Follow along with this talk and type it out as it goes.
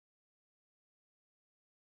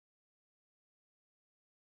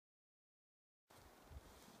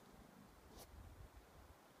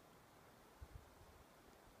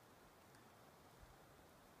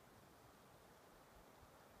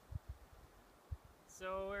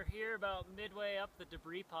So we're here about midway up the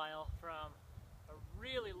debris pile from a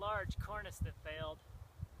really large cornice that failed.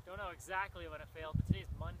 Don't know exactly when it failed, but today's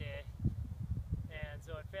Monday, and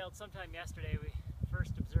so it failed sometime yesterday. We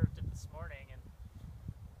first observed it this morning, and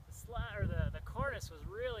the cornice was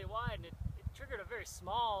really wide, and it triggered a very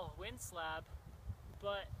small wind slab,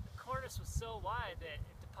 but the cornice was so wide that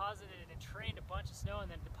it deposited and trained a bunch of snow and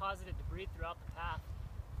then deposited debris throughout the path.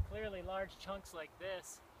 Clearly large chunks like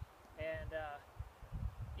this, and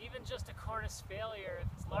even just a cornice failure, if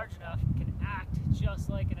it's large enough, can act just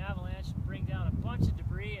like an avalanche and bring down a bunch of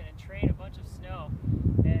debris and entrain a bunch of snow,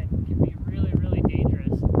 and can be really, really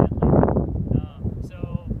dangerous and deadly.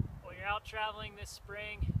 So when you're out traveling this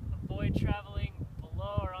spring, avoid traveling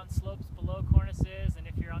below or on slopes below cornices, and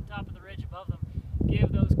if you're on top of the ridge above them,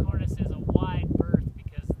 give those